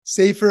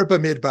Sefer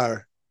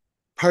Bamidbar,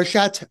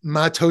 Parshat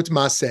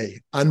Matot-Masei,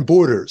 on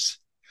borders.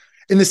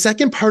 In the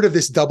second part of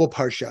this double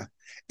parsha,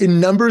 in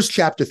Numbers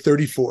chapter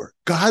 34,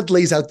 God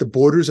lays out the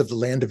borders of the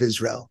land of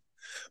Israel.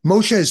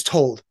 Moshe is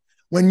told,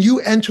 when you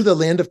enter the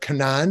land of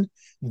Canaan,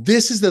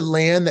 this is the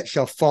land that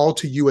shall fall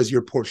to you as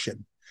your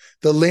portion,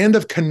 the land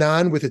of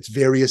Canaan with its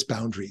various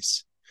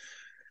boundaries.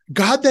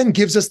 God then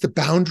gives us the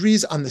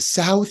boundaries on the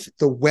south,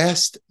 the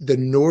west, the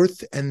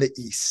north, and the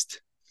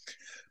east.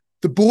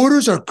 The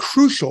borders are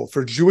crucial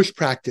for Jewish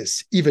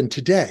practice even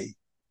today.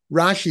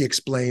 Rashi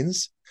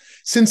explains,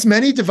 since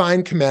many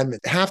divine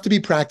commandments have to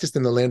be practiced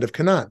in the land of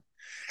Canaan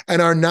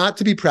and are not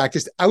to be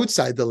practiced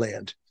outside the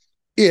land,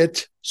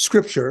 it,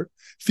 Scripture,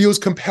 feels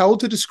compelled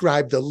to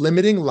describe the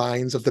limiting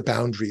lines of the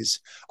boundaries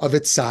of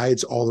its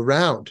sides all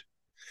around.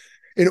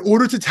 In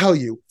order to tell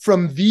you,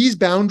 from these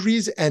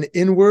boundaries and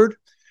inward,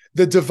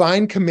 the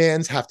divine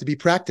commands have to be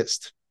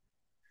practiced.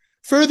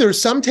 Further,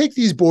 some take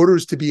these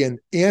borders to be an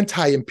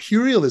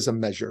anti-imperialism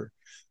measure.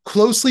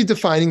 Closely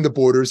defining the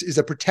borders is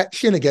a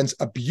protection against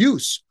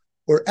abuse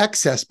or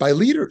excess by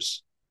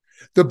leaders.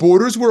 The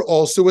borders were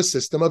also a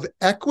system of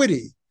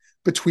equity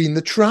between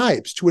the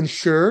tribes to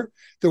ensure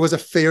there was a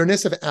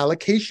fairness of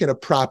allocation of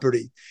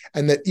property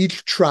and that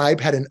each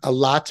tribe had an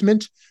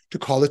allotment to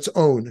call its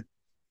own.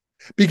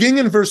 Beginning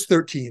in verse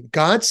 13,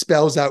 God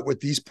spells out what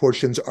these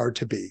portions are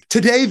to be.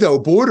 Today, though,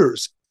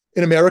 borders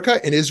in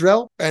America, in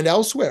Israel, and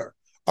elsewhere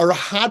are a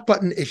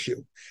hot-button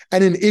issue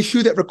and an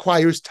issue that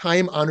requires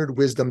time-honored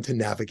wisdom to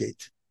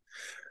navigate.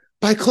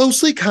 By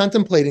closely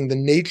contemplating the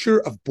nature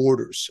of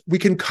borders, we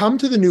can come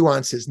to the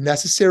nuances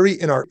necessary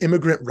in our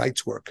immigrant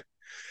rights work.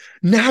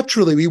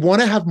 Naturally, we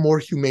want to have more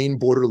humane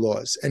border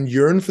laws and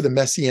yearn for the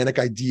messianic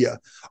idea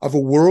of a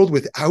world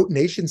without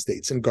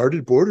nation-states and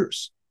guarded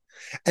borders.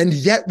 And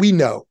yet we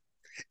know,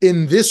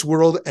 in this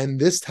world and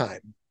this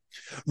time,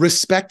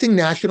 respecting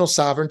national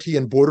sovereignty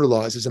and border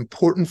laws is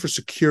important for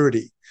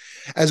security,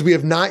 as we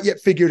have not yet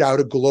figured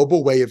out a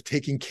global way of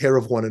taking care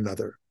of one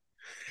another.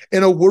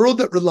 In a world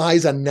that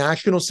relies on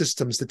national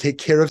systems to take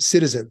care of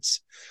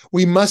citizens,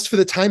 we must, for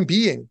the time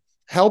being,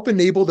 help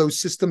enable those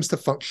systems to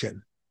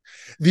function.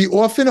 The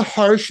often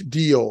harsh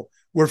deal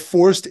we're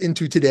forced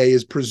into today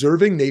is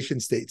preserving nation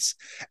states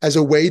as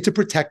a way to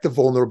protect the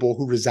vulnerable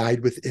who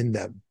reside within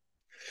them.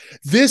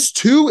 This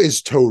too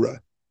is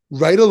Torah,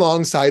 right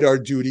alongside our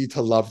duty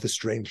to love the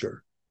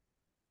stranger.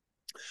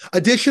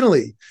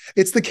 Additionally,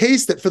 it's the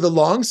case that for the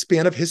long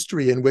span of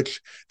history in which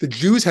the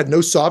Jews had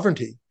no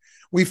sovereignty,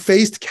 we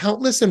faced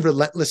countless and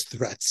relentless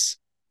threats.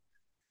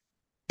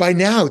 By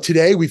now,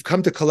 today, we've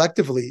come to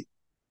collectively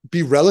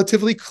be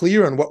relatively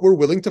clear on what we're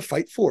willing to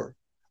fight for,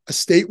 a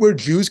state where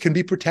Jews can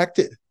be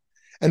protected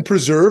and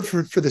preserved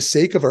for the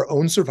sake of our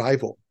own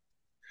survival.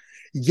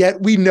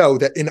 Yet we know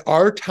that in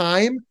our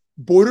time,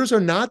 borders are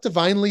not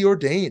divinely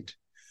ordained,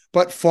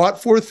 but fought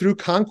for through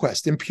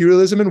conquest,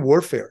 imperialism, and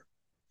warfare.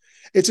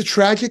 It's a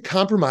tragic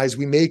compromise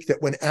we make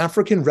that when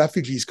African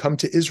refugees come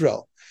to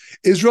Israel,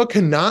 Israel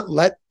cannot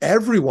let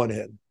everyone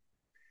in.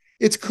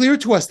 It's clear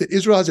to us that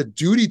Israel has a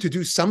duty to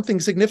do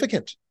something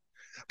significant,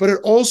 but it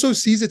also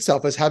sees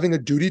itself as having a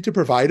duty to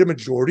provide a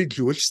majority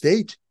Jewish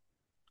state.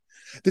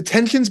 The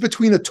tensions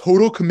between a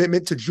total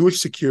commitment to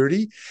Jewish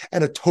security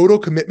and a total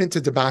commitment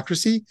to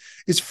democracy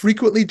is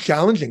frequently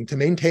challenging to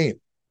maintain.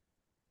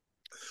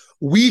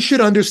 We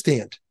should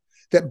understand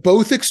that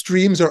both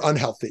extremes are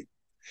unhealthy,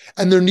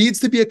 and there needs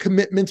to be a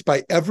commitment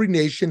by every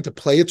nation to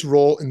play its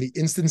role in the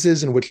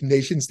instances in which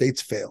nation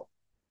states fail.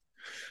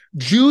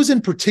 Jews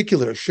in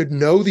particular should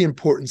know the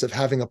importance of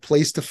having a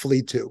place to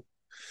flee to,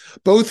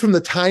 both from the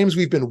times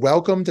we've been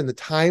welcomed and the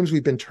times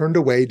we've been turned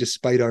away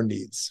despite our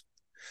needs.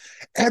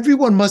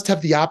 Everyone must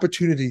have the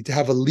opportunity to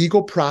have a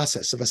legal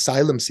process of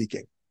asylum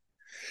seeking.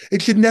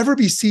 It should never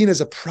be seen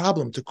as a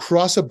problem to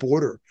cross a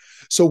border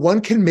so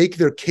one can make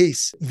their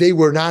case they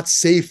were not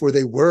safe where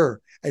they were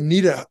and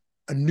need a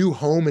new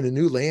home in a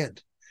new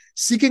land.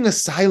 Seeking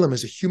asylum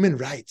is a human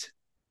right.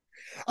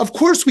 Of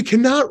course, we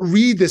cannot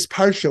read this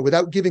parsha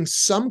without giving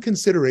some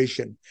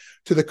consideration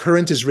to the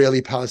current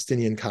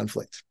Israeli-Palestinian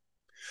conflict.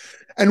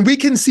 And we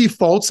can see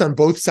faults on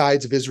both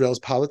sides of Israel's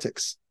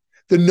politics.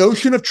 The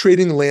notion of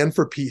trading land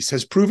for peace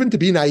has proven to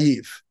be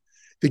naive.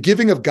 The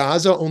giving of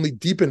Gaza only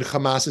deepened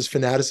Hamas's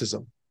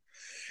fanaticism.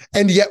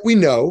 And yet we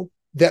know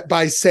that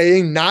by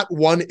saying not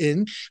 1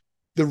 inch,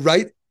 the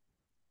right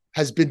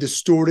has been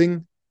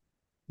distorting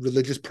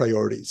religious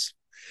priorities.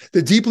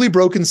 The deeply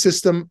broken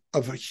system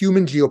of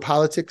human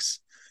geopolitics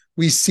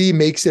we see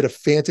makes it a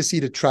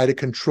fantasy to try to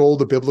control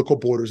the biblical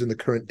borders in the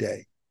current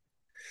day.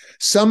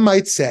 Some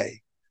might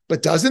say,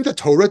 but doesn't the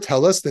Torah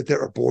tell us that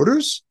there are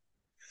borders?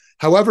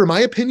 However, my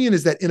opinion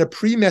is that in a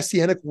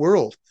pre-Messianic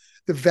world,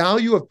 the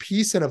value of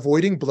peace and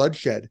avoiding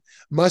bloodshed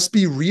must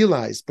be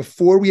realized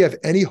before we have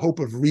any hope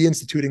of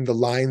reinstituting the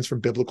lines from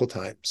biblical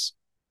times.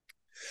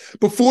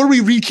 Before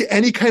we reach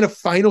any kind of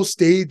final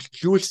stage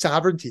Jewish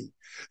sovereignty,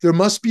 there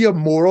must be a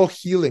moral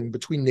healing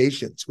between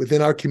nations,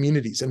 within our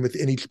communities, and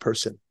within each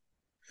person.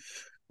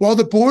 While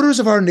the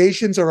borders of our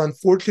nations are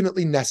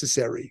unfortunately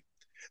necessary,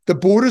 the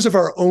borders of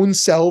our own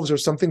selves are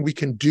something we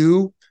can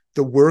do,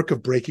 the work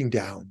of breaking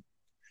down.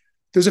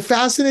 There's a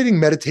fascinating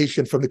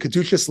meditation from the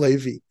Kedushas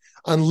Levi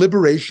on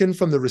liberation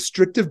from the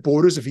restrictive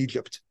borders of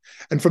Egypt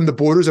and from the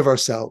borders of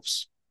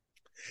ourselves.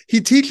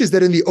 He teaches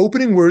that in the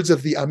opening words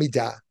of the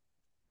Amidah,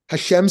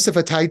 Hashem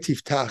Sefatai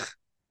Tiftach,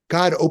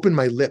 God opened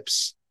my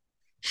lips,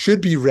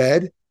 should be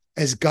read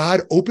as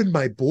God opened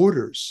my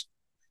borders.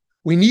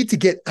 We need to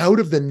get out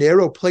of the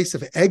narrow place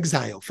of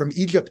exile from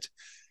Egypt,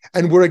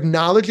 and we're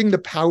acknowledging the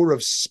power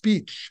of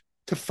speech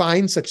to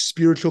find such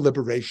spiritual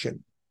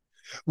liberation.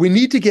 We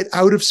need to get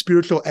out of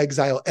spiritual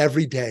exile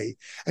every day,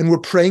 and we're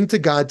praying to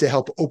God to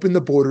help open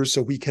the borders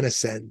so we can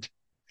ascend.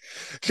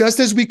 Just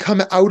as we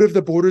come out of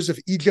the borders of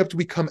Egypt,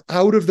 we come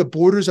out of the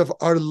borders of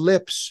our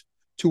lips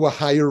to a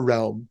higher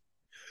realm.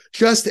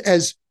 Just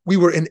as we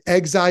were in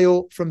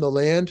exile from the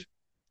land,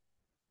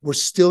 we're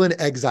still in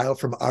exile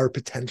from our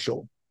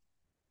potential.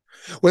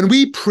 When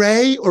we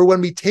pray or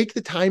when we take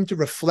the time to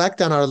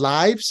reflect on our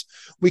lives,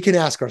 we can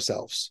ask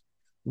ourselves,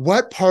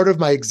 what part of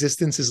my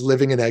existence is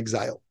living in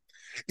exile,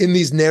 in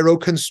these narrow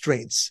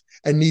constraints,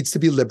 and needs to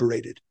be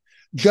liberated?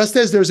 Just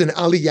as there's an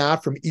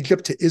aliyah from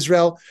Egypt to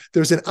Israel,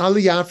 there's an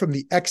aliyah from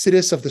the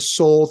exodus of the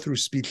soul through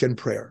speech and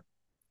prayer.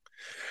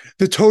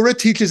 The Torah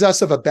teaches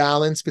us of a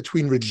balance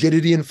between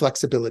rigidity and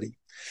flexibility,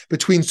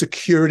 between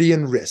security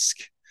and risk,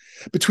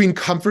 between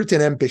comfort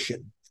and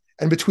ambition,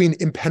 and between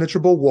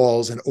impenetrable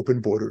walls and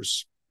open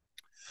borders.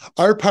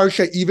 Our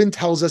Parsha even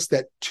tells us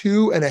that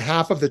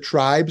 2.5 of the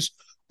tribes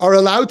are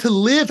allowed to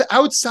live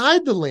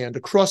outside the land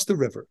across the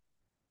river.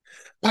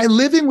 By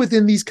living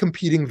within these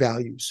competing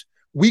values,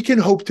 we can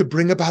hope to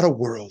bring about a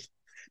world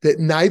that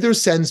neither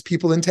sends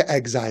people into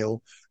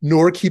exile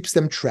nor keeps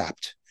them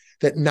trapped,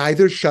 that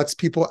neither shuts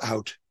people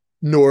out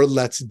nor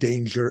lets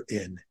danger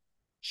in.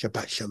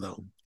 Shabbat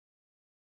Shalom.